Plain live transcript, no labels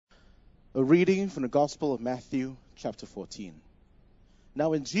A reading from the Gospel of Matthew, chapter 14. Now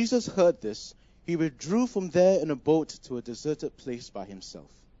when Jesus heard this, he withdrew from there in a boat to a deserted place by himself.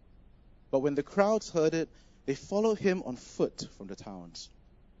 But when the crowds heard it, they followed him on foot from the towns.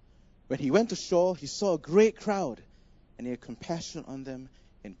 When he went ashore, he saw a great crowd, and he had compassion on them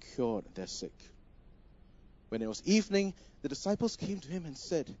and cured their sick. When it was evening, the disciples came to him and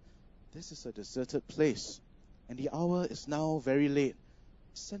said, "This is a deserted place, and the hour is now very late.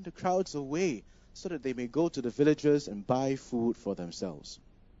 Send the crowds away so that they may go to the villages and buy food for themselves."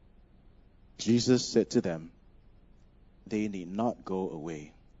 Jesus said to them, "They need not go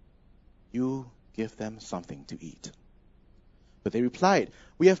away. You give them something to eat." But they replied,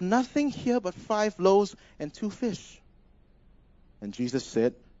 "We have nothing here but 5 loaves and 2 fish." And Jesus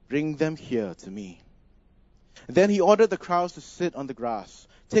said, "Bring them here to me." And then he ordered the crowds to sit on the grass.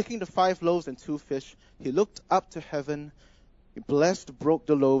 Taking the 5 loaves and 2 fish, he looked up to heaven, he blessed, broke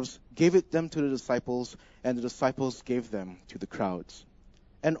the loaves, gave them to the disciples, and the disciples gave them to the crowds.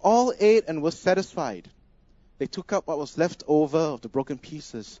 And all ate and were satisfied. They took up what was left over of the broken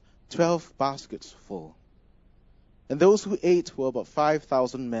pieces, 12 baskets full. And those who ate were about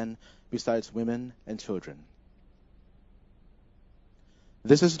 5,000 men, besides women and children.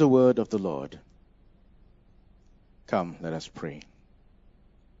 This is the word of the Lord. Come, let us pray.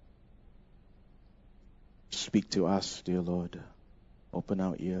 Speak to us, dear Lord. Open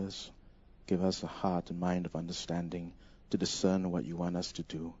our ears. Give us a heart and mind of understanding to discern what you want us to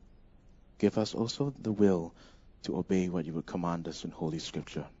do. Give us also the will to obey what you would command us in Holy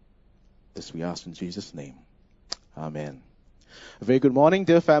Scripture. This we ask in Jesus' name. Amen. A very good morning,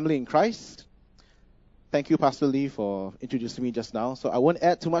 dear family in Christ. Thank you, Pastor Lee, for introducing me just now. So I won't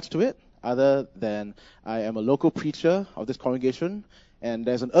add too much to it, other than I am a local preacher of this congregation, and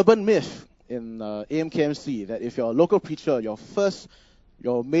there's an urban myth in AMKMC that if you're a local preacher,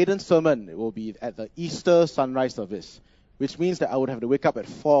 your maiden sermon will be at the Easter sunrise service, which means that I would have to wake up at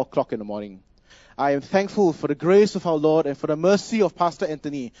 4 o'clock in the morning. I am thankful for the grace of our Lord and for the mercy of Pastor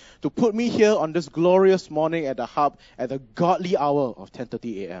Anthony to put me here on this glorious morning at the Hub at the godly hour of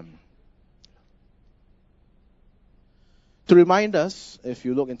 10:30 a.m. To remind us, if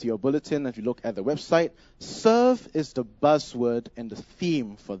you look into your bulletin, if you look at the website, serve is the buzzword and the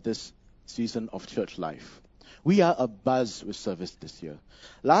theme for this season of church life. We are abuzz with service this year.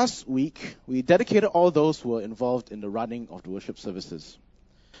 Last week, we dedicated all those who were involved in the running of the worship services.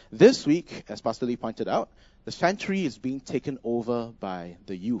 This week, as Pastor Lee pointed out, the sanctuary is being taken over by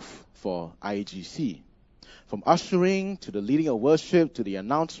the youth for IGC. From ushering to the leading of worship to the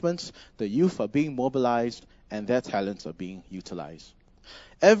announcements, the youth are being mobilized and their talents are being utilized.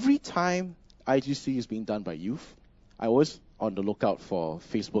 Every time IGC is being done by youth, I was on the lookout for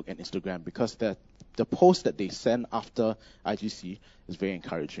Facebook and Instagram because the posts that they send after IGC is very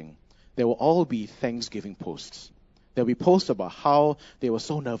encouraging. There will all be Thanksgiving posts. There will be posts about how they were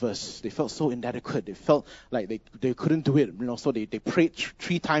so nervous, they felt so inadequate, they felt like they couldn't do it, so they prayed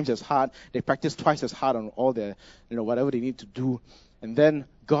 3 times as hard, they practiced twice as hard on all their, whatever they need to do. And then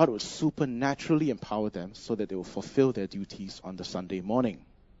God would supernaturally empower them so that they will fulfill their duties on the Sunday morning.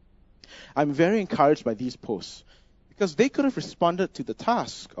 I'm very encouraged by these posts because they could have responded to the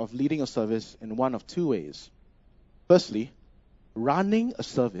task of leading a service in one of 2 ways. Firstly, running a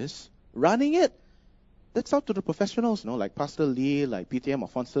service, that's up to the professionals, like Pastor Lee, like PTM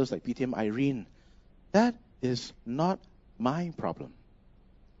Alphonsus, like PTM Irene. That is not my problem.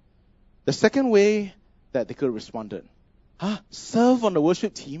 The second way that they could have responded, serve on the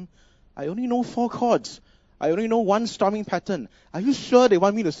worship team? I only know 4 chords. I only know 1 strumming pattern. Are you sure they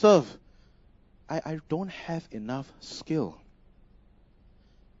want me to serve? I don't have enough skill.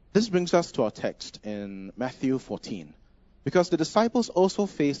 This brings us to our text in Matthew 14. Because the disciples also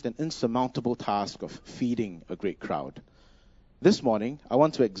faced an insurmountable task of feeding a great crowd. This morning, I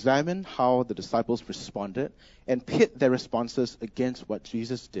want to examine how the disciples responded and pit their responses against what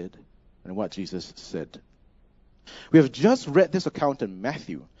Jesus did and what Jesus said. We have just read this account in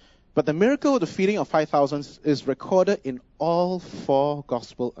Matthew, but the miracle of the feeding of 5,000 is recorded in all 4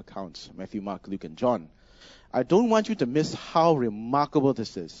 gospel accounts, Matthew, Mark, Luke, and John. I don't want you to miss how remarkable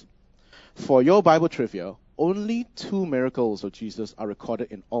this is. For your Bible trivia, only 2 miracles of Jesus are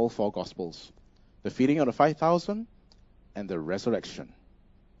recorded in all 4 Gospels. The feeding of the 5,000 and the resurrection.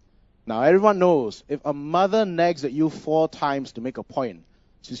 Now everyone knows, if a mother nags at you 4 times to make a point,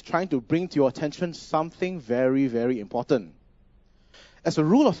 she's trying to bring to your attention something very, very important. As a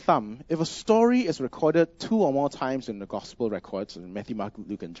rule of thumb, if a story is recorded 2 or more times in the gospel records, in Matthew, Mark,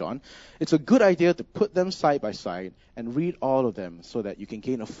 Luke, and John, it's a good idea to put them side by side and read all of them so that you can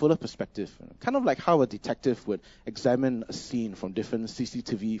gain a fuller perspective. Kind of like how a detective would examine a scene from different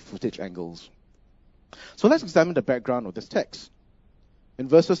CCTV footage angles. So let's examine the background of this text. In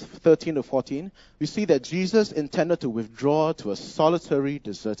verses 13 to 14, we see that Jesus intended to withdraw to a solitary,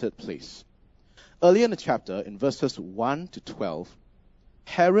 deserted place. Earlier in the chapter, in verses 1 to 12,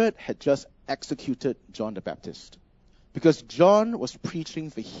 Herod had just executed John the Baptist. Because John was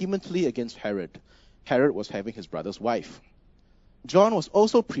preaching vehemently against Herod. Herod was having his brother's wife. John was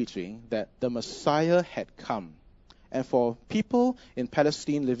also preaching that the Messiah had come. And for people in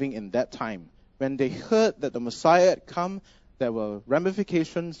Palestine living in that time, when they heard that the Messiah had come, there were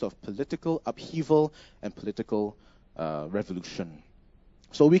ramifications of political upheaval and political revolution.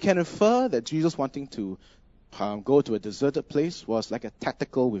 So we can infer that Jesus wanting to go to a deserted place was like a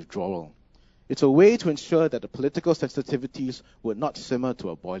tactical withdrawal. It's a way to ensure that the political sensitivities would not simmer to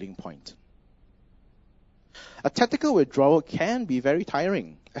a boiling point. A tactical withdrawal can be very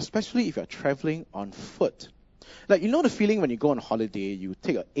tiring, especially if you're traveling on foot. Like, you know the feeling when you go on holiday, you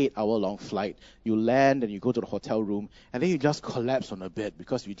take an 8-hour-long flight, you land and you go to the hotel room, and then you just collapse on a bed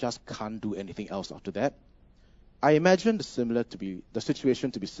because you just can't do anything else after that? I imagine the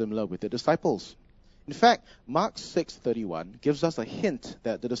situation to be similar with the disciples. In fact, Mark 6:31 gives us a hint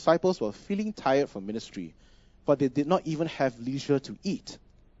that the disciples were feeling tired from ministry, but they did not even have leisure to eat.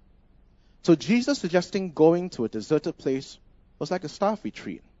 So Jesus suggesting going to a deserted place was like a staff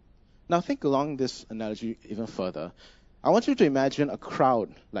retreat. Now think along this analogy even further. I want you to imagine a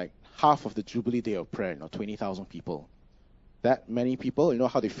crowd, like half of the Jubilee Day of Prayer, 20,000 people. That many people, you know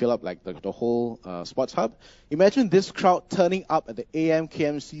how they fill up like the whole sports hub? Imagine this crowd turning up at the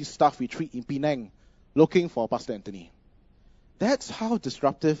AMKMC staff retreat in Penang, looking for Pastor Anthony. That's how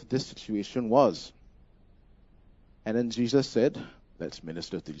disruptive this situation was. And then Jesus said, let's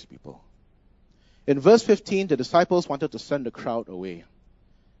minister to these people. In verse 15, the disciples wanted to send the crowd away.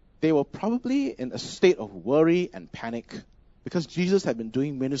 They were probably in a state of worry and panic because Jesus had been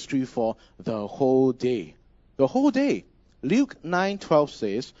doing ministry for the whole day. The whole day. Luke 9:12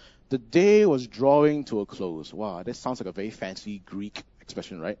 says, the day was drawing to a close. Wow, that sounds like a very fancy Greek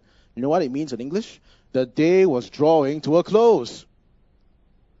expression, right? You know what it means in English? The day was drawing to a close.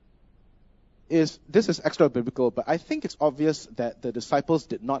 This is extra biblical, but I think it's obvious that the disciples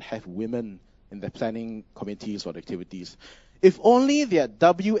did not have women in their planning committees or activities. If only they had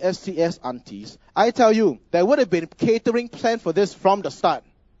WSCS aunties, I tell you, there would have been catering planned for this from the start.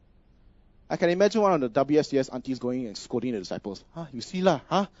 I can imagine one of the WSCS aunties going and scolding the disciples. You see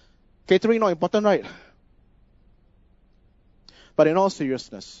lah, catering not important, right? But in all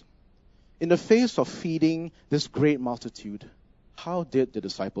seriousness, in the face of feeding this great multitude, how did the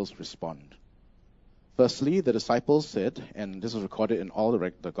disciples respond? Firstly, the disciples said, and this is recorded in all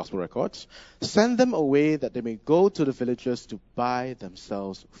the gospel records, send them away that they may go to the villages to buy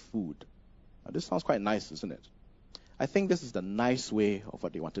themselves food. Now, this sounds quite nice, isn't it? I think this is the nice way of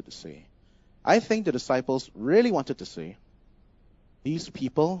what they wanted to say. I think the disciples really wanted to say, these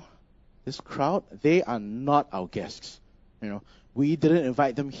people, this crowd, they are not our guests. We didn't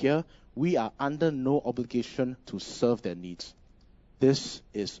invite them here. We are under no obligation to serve their needs. This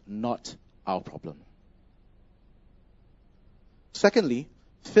is not our problem. Secondly,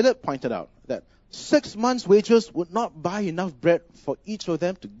 Philip pointed out that 6 months' wages would not buy enough bread for each of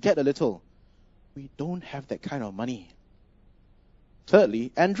them to get a little. We don't have that kind of money.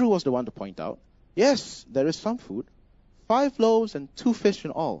 Thirdly, Andrew was the one to point out, yes, there is some food, 5 loaves and 2 fish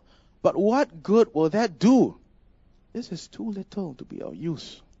in all, but what good will that do? This is too little to be of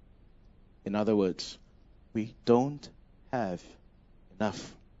use. In other words, we don't have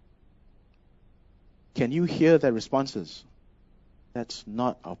enough. Can you hear their responses? That's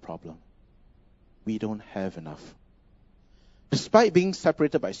not our problem. We don't have enough. Despite being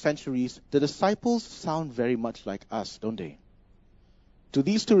separated by centuries, the disciples sound very much like us, don't they? To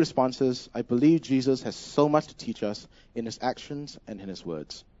these 2 responses, I believe Jesus has so much to teach us in his actions and in his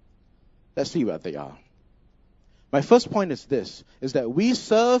words. Let's see what they are. My first point is this, is that we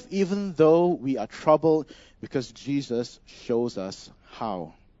serve even though we are troubled because Jesus shows us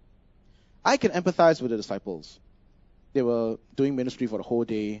how. I can empathize with the disciples. They were doing ministry for the whole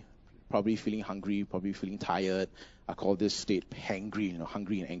day, probably feeling hungry, probably feeling tired. I call this state hangry,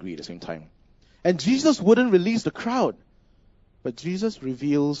 hungry and angry at the same time. And Jesus wouldn't release the crowd. But Jesus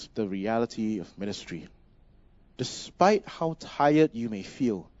reveals the reality of ministry. Despite how tired you may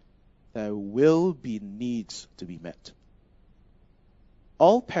feel, there will be needs to be met.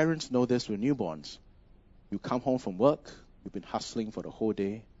 All parents know this with newborns. You come home from work, you've been hustling for the whole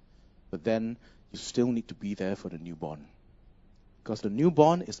day, but then you still need to be there for the newborn. Because the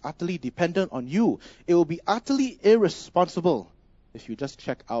newborn is utterly dependent on you. It will be utterly irresponsible if you just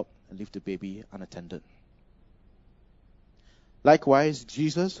check out and leave the baby unattended. Likewise,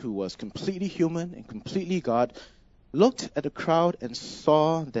 Jesus, who was completely human and completely God, looked at the crowd and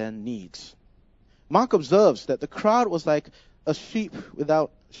saw their needs. Mark observes that the crowd was like a sheep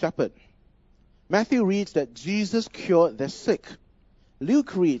without shepherd. Matthew reads that Jesus cured their sick.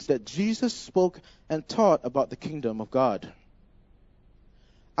 Luke reads that Jesus spoke and taught about the kingdom of God.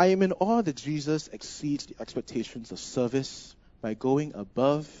 I am in awe that Jesus exceeds the expectations of service by going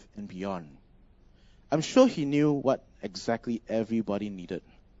above and beyond. I'm sure he knew what exactly everybody needed.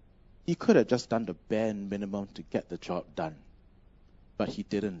 He could have just done the bare minimum to get the job done. But he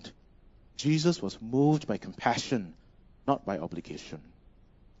didn't. Jesus was moved by compassion, not by obligation.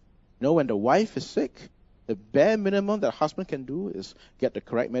 You know, when the wife is sick, the bare minimum that a husband can do is get the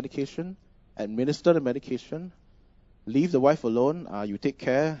correct medication, administer the medication, leave the wife alone, you take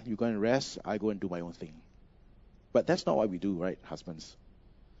care, you go and rest, I go and do my own thing. But that's not what we do, right, husbands?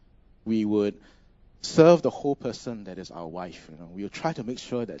 We would serve the whole person that is our wife. We'll try to make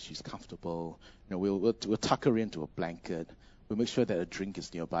sure that she's comfortable. We'll tuck her into a blanket. We'll make sure that a drink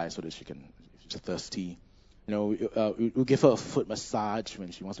is nearby so that she can, if she's thirsty. We'll give her a foot massage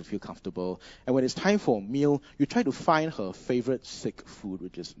when she wants to feel comfortable. And when it's time for a meal, you try to find her favorite sick food,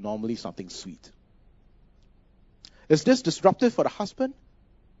 which is normally something sweet. Is this disruptive for the husband?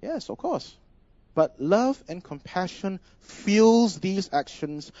 Yes, of course. But love and compassion fuels these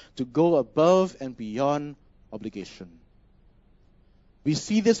actions to go above and beyond obligation. We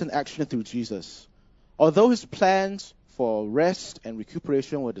see this in action through Jesus. Although his plans for rest and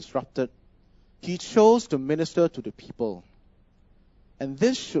recuperation were disrupted, he chose to minister to the people. And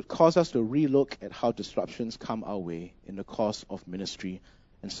this should cause us to relook at how disruptions come our way in the course of ministry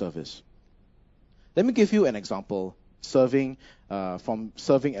and service. Let me give you an example from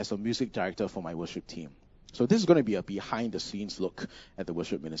serving as a music director for my worship team. So this is going to be a behind-the-scenes look at the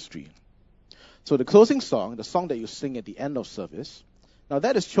worship ministry. So the closing song, the song that you sing at the end of service, now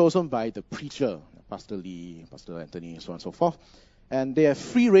that is chosen by the preacher, Pastor Lee, Pastor Anthony, so on and so forth. And they have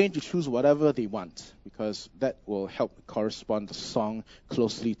free reign to choose whatever they want, because that will help correspond the song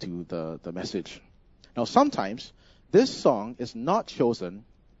closely to the message. Now sometimes, this song is not chosen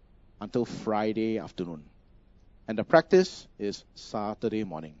until Friday afternoon. And the practice is Saturday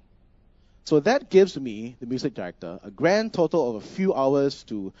morning. So that gives me, the music director, a grand total of a few hours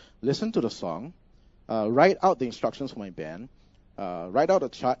to listen to the song, write out the instructions for my band, write out a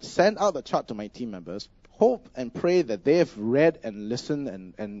chart, send out the chart to my team members, hope and pray that they have read and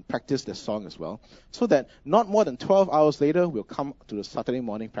listened and practiced the song as well, so that not more than 12 hours later, we'll come to the Saturday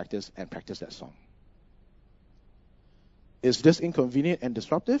morning practice and practice that song. Is this inconvenient and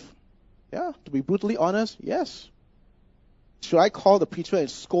disruptive? Yeah, to be brutally honest, yes. Should I call the preacher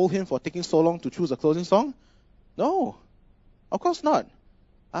and scold him for taking so long to choose a closing song? No, of course not.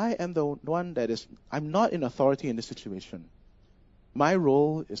 I am the one I'm not in authority in this situation. My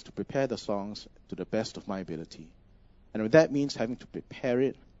role is to prepare the songs to the best of my ability. And if that means having to prepare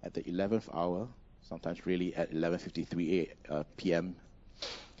it at the 11th hour, sometimes really at 11:53 p.m.,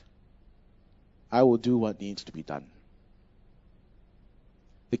 I will do what needs to be done.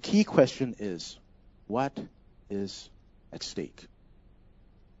 The key question is, what is at stake?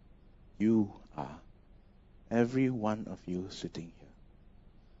 You are. Every one of you sitting here.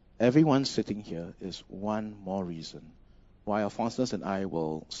 Everyone sitting here is one more reason why Alphonsus and I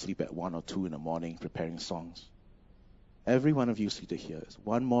will sleep at 1 or 2 in the morning preparing songs. Every one of you seated here is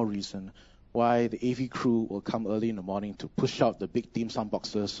one more reason why the AV crew will come early in the morning to push out the big dim sum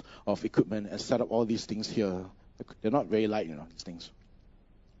boxes of equipment and set up all these things here. They're not very light, these things.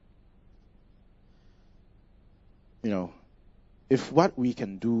 If what we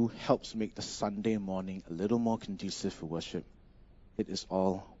can do helps make the Sunday morning a little more conducive for worship, it is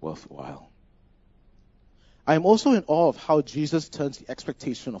all worthwhile. I am also in awe of how Jesus turns the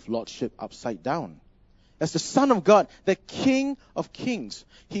expectation of lordship upside down. As the Son of God, the King of Kings,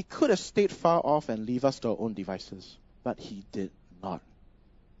 he could have stayed far off and leave us to our own devices, but he did not.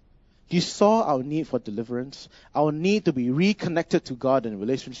 He saw our need for deliverance, our need to be reconnected to God in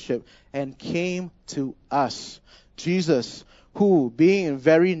relationship, and came to us. Jesus, who, being in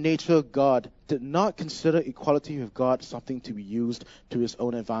very nature God, did not consider equality with God something to be used to his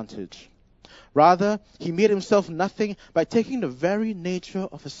own advantage. Rather, he made himself nothing by taking the very nature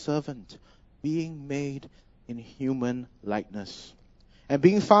of a servant, being made in human likeness. And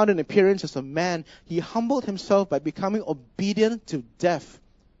being found in appearance as a man, he humbled himself by becoming obedient to death,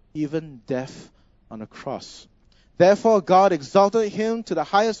 even death on a cross. Therefore God exalted him to the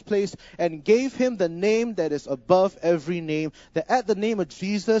highest place and gave him the name that is above every name, that at the name of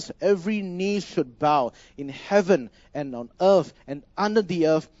Jesus every knee should bow in heaven and on earth and under the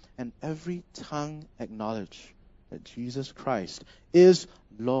earth, and every tongue acknowledge that Jesus Christ is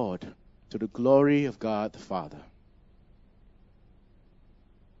Lord, to the glory of God the Father.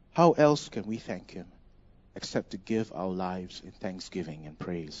 How else can we thank him except to give our lives in thanksgiving and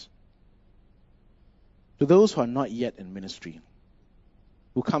praise? To those who are not yet in ministry,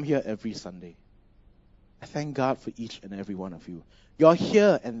 who come here every Sunday, I thank God for each and every one of you. You're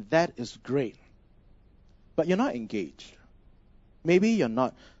here and that is great, but you're not engaged. Maybe you're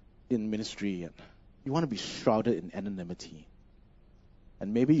not in ministry yet. You want to be shrouded in anonymity.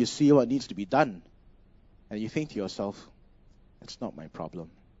 And maybe you see what needs to be done, and you think to yourself, it's not my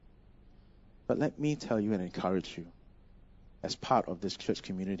problem. But let me tell you and encourage you, as part of this church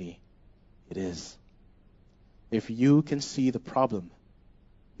community, it is. If you can see the problem,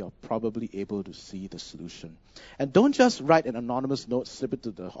 you're probably able to see the solution. And don't just write an anonymous note, slip it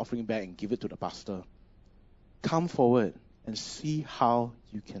to the offering bag, and give it to the pastor. Come forward and see how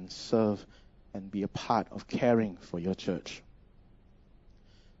you can serve and be a part of caring for your church.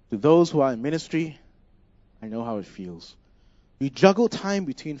 To those who are in ministry, I know how it feels. You juggle time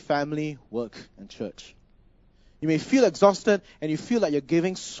between family, work, and church. You may feel exhausted and you feel like you're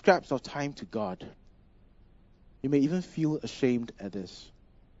giving scraps of time to God. You may even feel ashamed at this.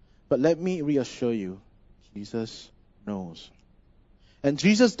 But let me reassure you, Jesus knows. And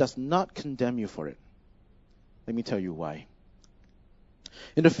Jesus does not condemn you for it. Let me tell you why.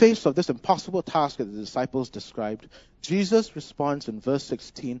 In the face of this impossible task that the disciples described, Jesus responds in verse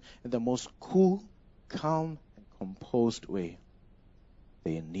 16 in the most cool, calm, and composed way.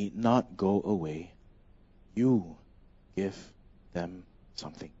 They need not go away. You give them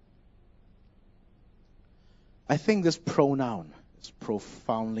something. I think this pronoun is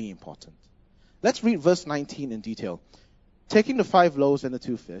profoundly important. Let's read verse 19 in detail. Taking the 5 loaves and the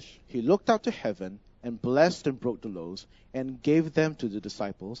 2 fish, he looked up to heaven and blessed and broke the loaves and gave them to the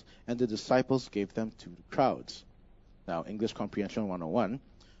disciples, and the disciples gave them to the crowds. Now, English Comprehension 101.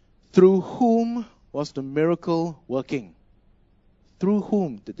 Through whom was the miracle working? Through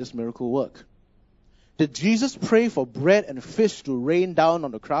whom did this miracle work? Did Jesus pray for bread and fish to rain down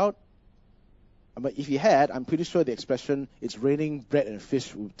on the crowd? But if he had, I'm pretty sure the expression, it's raining bread and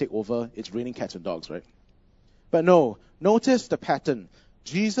fish, will take over, it's raining cats and dogs, right? But no, notice the pattern.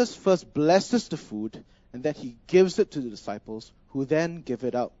 Jesus first blesses the food, and then he gives it to the disciples, who then give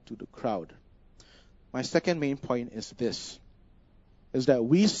it out to the crowd. My second main point is this, is that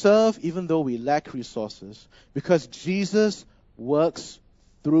we serve even though we lack resources, because Jesus works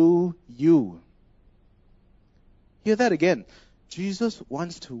through you. Hear that again. Jesus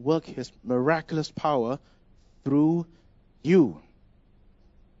wants to work his miraculous power through you.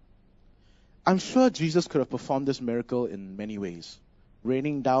 I'm sure Jesus could have performed this miracle in many ways.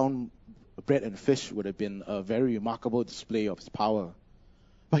 Raining down bread and fish would have been a very remarkable display of his power.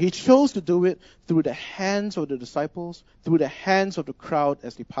 But he chose to do it through the hands of the disciples, through the hands of the crowd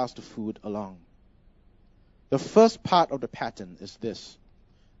as they passed the food along. The first part of the pattern is this.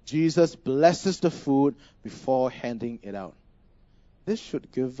 Jesus blesses the food before handing it out. This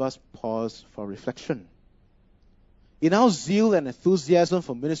should give us pause for reflection. In our zeal and enthusiasm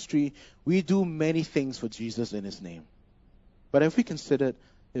for ministry, we do many things for Jesus in his name. But have we considered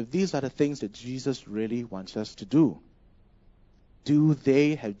if these are the things that Jesus really wants us to do? Do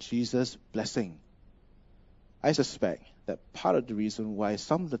they have Jesus' blessing? I suspect that part of the reason why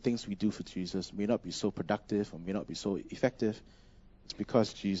some of the things we do for Jesus may not be so productive or may not be so effective is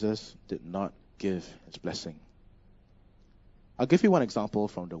because Jesus did not give his blessing. I'll give you one example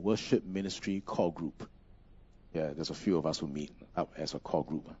from the worship ministry core group. Yeah, there's a few of us who meet up as a core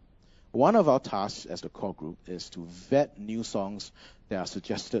group. One of our tasks as the core group is to vet new songs that are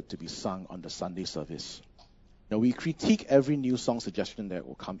suggested to be sung on the Sunday service. Now, we critique every new song suggestion that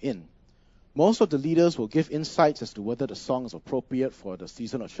will come in. Most of the leaders will give insights as to whether the song is appropriate for the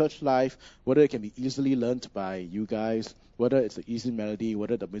season of church life, whether it can be easily learned by you guys, whether it's an easy melody,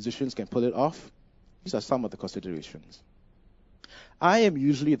 whether the musicians can pull it off. These are some of the considerations. I am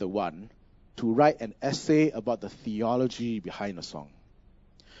usually the one to write an essay about the theology behind a song.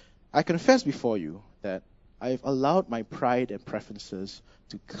 I confess before you that I've allowed my pride and preferences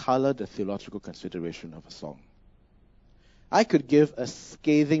to color the theological consideration of a song. I could give a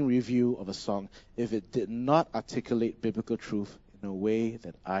scathing review of a song if it did not articulate biblical truth in a way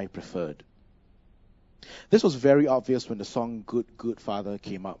that I preferred. This was very obvious when the song Good, Good Father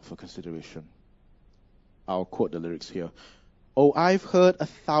came up for consideration. I'll quote the lyrics here. Oh, I've heard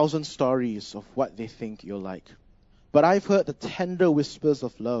 1,000 stories of what they think you're like. but I've heard the tender whispers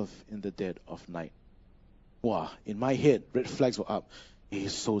of love in the dead of night. Wow, in my head, red flags were up.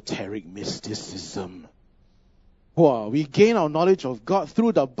 Esoteric mysticism. Wow, we gain our knowledge of God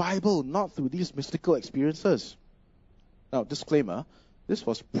through the Bible, not through these mystical experiences. Now, disclaimer, this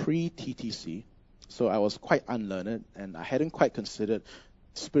was pre-TTC, so I was quite unlearned, and I hadn't quite considered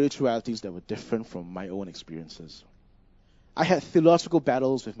spiritualities that were different from my own experiences. I had theological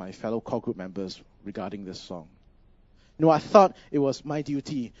battles with my fellow core group members regarding this song. I thought it was my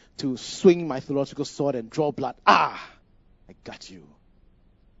duty to swing my theological sword and draw blood. I got you.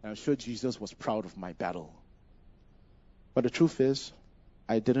 And I'm sure Jesus was proud of my battle. But the truth is,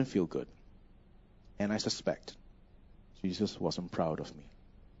 I didn't feel good. And I suspect Jesus wasn't proud of me.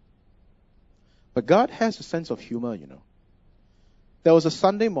 But God has a sense of humor, There was a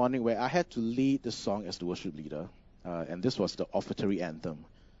Sunday morning where I had to lead the song as the worship leader. And this was the offertory anthem.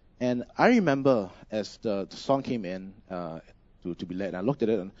 And I remember as the song came in to be led, and I looked at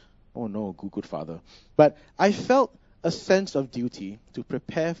it and, oh no, good Father. But I felt a sense of duty to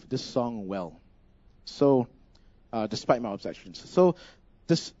prepare this song well. So, despite my objections. So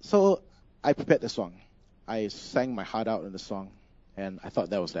I prepared the song. I sang my heart out in the song, and I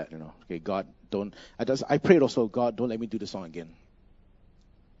thought that was that, Okay, God, I prayed also, God, don't let me do the song again.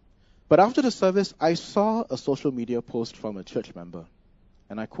 But after the service, I saw a social media post from a church member.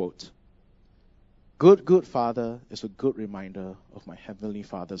 And I quote, good Father is a good reminder of my Heavenly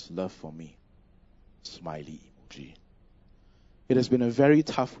Father's love for me. Smiley emoji. It has been a very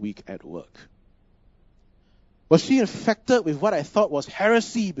tough week at work. Was she infected with what I thought was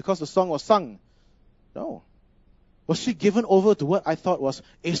heresy because the song was sung? No. Was she given over to what I thought was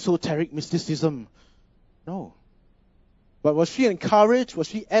esoteric mysticism? No. But was she encouraged? Was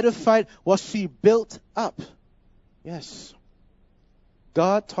she edified? Was she built up? Yes.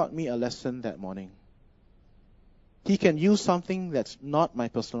 God taught me a lesson that morning. He can use something that's not my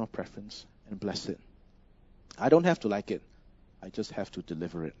personal preference and bless it. I don't have to like it. I just have to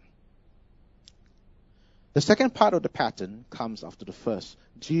deliver it. The second part of the pattern comes after the first.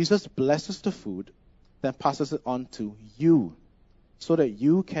 Jesus blesses the food, then passes it on to you so that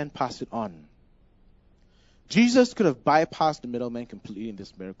you can pass it on. Jesus could have bypassed the middleman completely in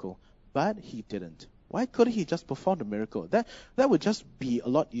this miracle, but he didn't. Why couldn't he just perform the miracle? That would just be a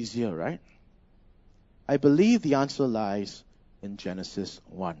lot easier, right? I believe the answer lies in Genesis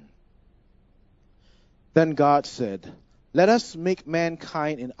 1. Then God said, "Let us make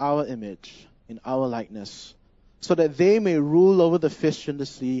mankind in our image, in our likeness, so that they may rule over the fish in the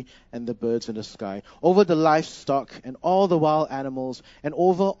sea and the birds in the sky, over the livestock and all the wild animals, and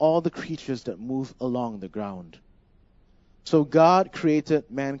over all the creatures that move along the ground." So God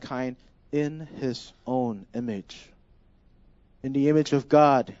created mankind in his own image. In the image of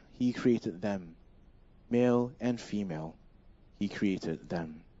God, he created them. Male and female, he created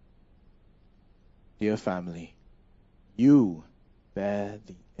them. Dear family, you bear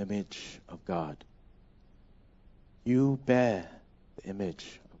the image of God. You bear the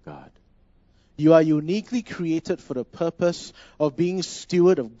image of God. You are uniquely created for the purpose of being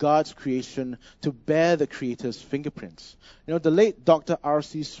steward of God's creation, to bear the Creator's fingerprints. The late Dr.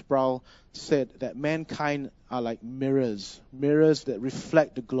 R.C. Sproul said that mankind are like mirrors that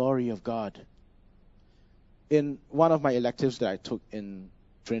reflect the glory of God. In one of my electives that I took in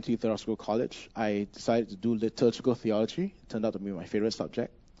Trinity Theological College, I decided to do liturgical theology. It turned out to be my favorite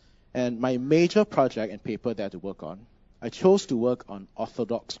subject. And my major project and paper that I had to work on, I chose to work on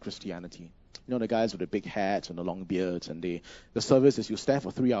Orthodox Christianity. The guys with the big hats and the long beards, and the service is you stand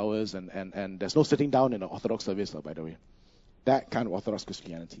for 3 hours and there's no sitting down in an Orthodox service, by the way. That kind of Orthodox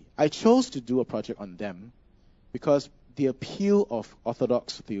Christianity. I chose to do a project on them because the appeal of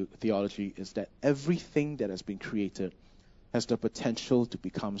Orthodox theology is that everything that has been created has the potential to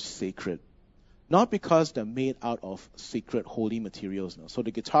become sacred. Not because they're made out of sacred, holy materials. No. So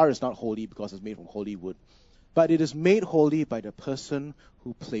the guitar is not holy because it's made from holy wood, but it is made holy by the person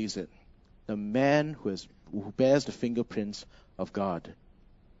who plays it. The man who bears the fingerprints of God.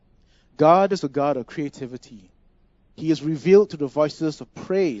 God is a God of creativity. He is revealed through the voices of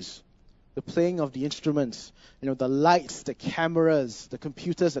praise, the playing of the instruments, the lights, the cameras, the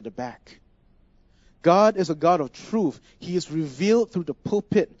computers at the back. God is a God of truth. He is revealed through the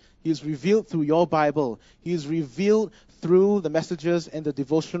pulpit. He is revealed through your Bible. He is revealed through the messages and the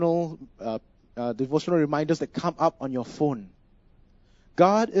devotional reminders that come up on your phone.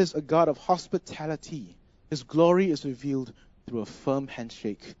 God is a God of hospitality. His glory is revealed through a firm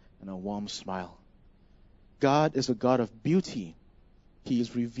handshake and a warm smile. God is a God of beauty. He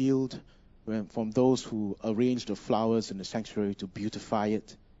is revealed from those who arrange the flowers in the sanctuary to beautify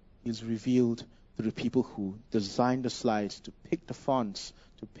it. He is revealed through the people who design the slides, to pick the fonts,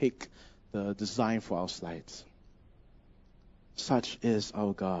 to pick the design for our slides. Such is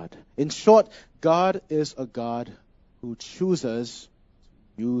our God. In short, God is a God who chooses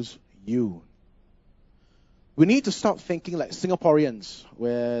to use you. We need to stop thinking like Singaporeans,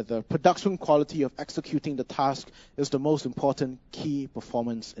 where the production quality of executing the task is the most important key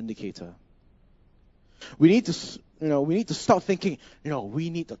performance indicator. We need to stop thinking, we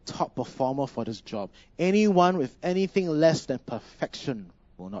need the top performer for this job. Anyone with anything less than perfection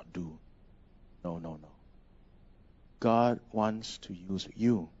will not do. No. God wants to use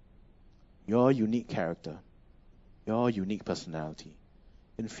you, your unique character, your unique personality,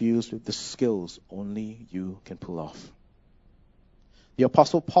 infused with the skills only you can pull off. The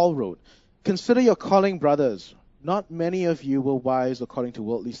Apostle Paul wrote, "Consider your calling, brothers. Not many of you were wise according to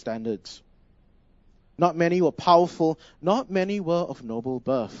worldly standards. Not many were powerful. Not many were of noble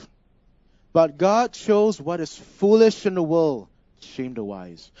birth. But God chose what is foolish in the world to shame the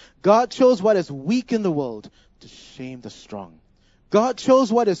wise. God chose what is weak in the world to shame the strong. God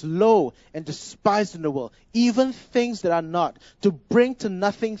chose what is low and despised in the world, even things that are not, to bring to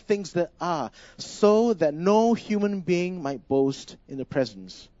nothing things that are, so that no human being might boast in the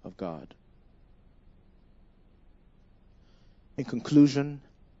presence of God." In conclusion,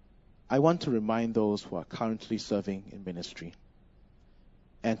 I want to remind those who are currently serving in ministry,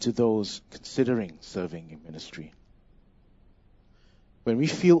 and to those considering serving in ministry. When we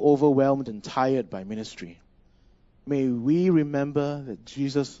feel overwhelmed and tired by ministry, may we remember that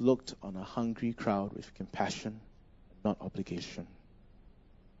Jesus looked on a hungry crowd with compassion, not obligation.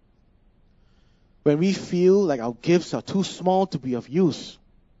 When we feel like our gifts are too small to be of use,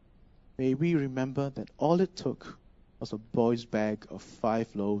 may we remember that all it took was a boy's bag of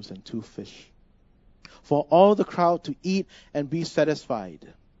 5 loaves and 2 fish, for all the crowd to eat and be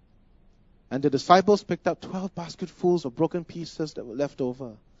satisfied. And the disciples picked up 12 basketfuls of broken pieces that were left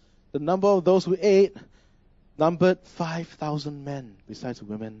over. The number of those who ate numbered 5,000 men, besides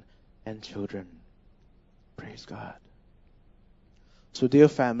women and children. Praise God. So, dear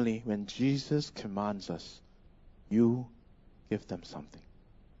family, when Jesus commands us, you give them something.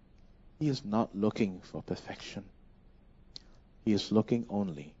 He is not looking for perfection. He is looking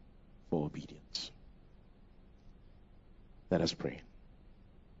only for obedience. Let us pray.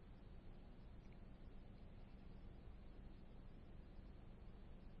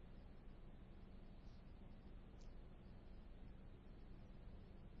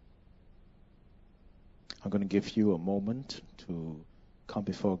 I'm going to give you a moment to come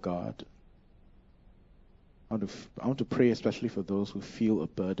before God. I want to pray especially for those who feel a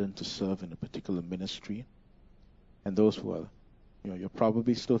burden to serve in a particular ministry, and those who are, you're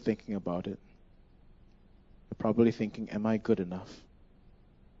probably still thinking about it. You're probably thinking, am I good enough?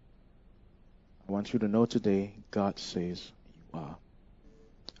 I want you to know today, God says you are.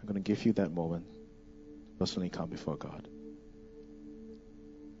 I'm going to give you that moment to personally come before God.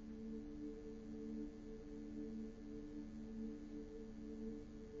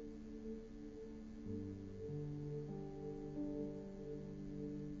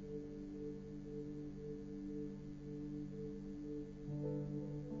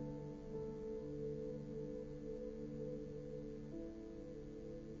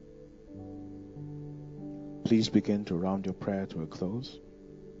 Please begin to round your prayer to a close.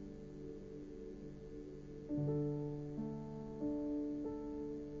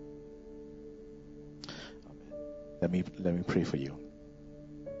 Amen. Let me pray for you.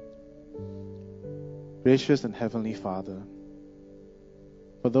 Gracious and Heavenly Father,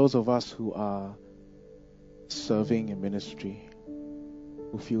 for those of us who are serving in ministry,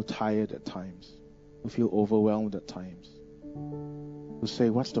 who feel tired at times, who feel overwhelmed at times, who say,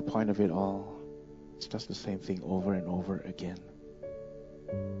 what's the point of it all? It's just the same thing over and over again.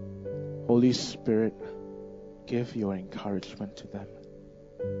 Holy Spirit, give your encouragement to them.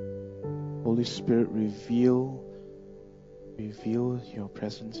 Holy Spirit, reveal your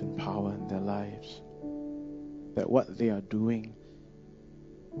presence and power in their lives. That what they are doing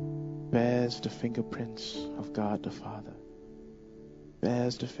bears the fingerprints of God the Father,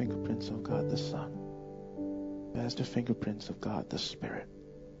 bears the fingerprints of God the Son, bears the fingerprints of God the Spirit.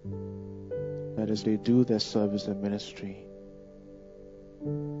 That as they do their service and ministry,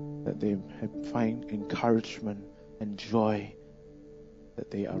 that they find encouragement and joy, that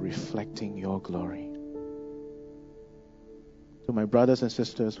they are reflecting your glory. To my brothers and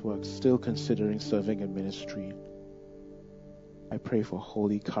sisters who are still considering serving in ministry, I pray for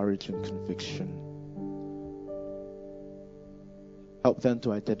holy courage and conviction. Help them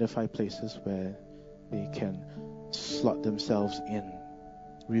to identify places where they can slot themselves in.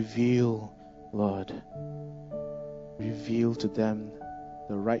 Reveal Lord, reveal to them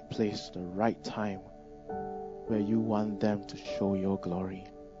the right place, the right time where you want them to show your glory.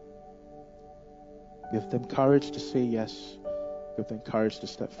 Give them courage to say yes. Give them courage to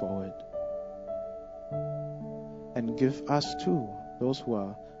step forward. And give us too, those who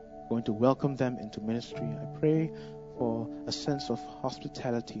are going to welcome them into ministry, I pray for a sense of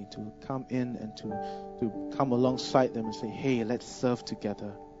hospitality to come in and to come alongside them and say, hey, let's serve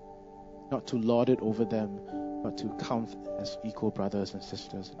together. Not to lord it over them, but to count as equal brothers and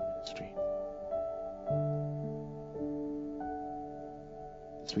sisters in ministry.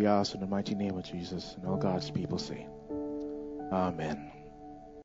 As we ask in the mighty name of Jesus, and all God's people say, Amen.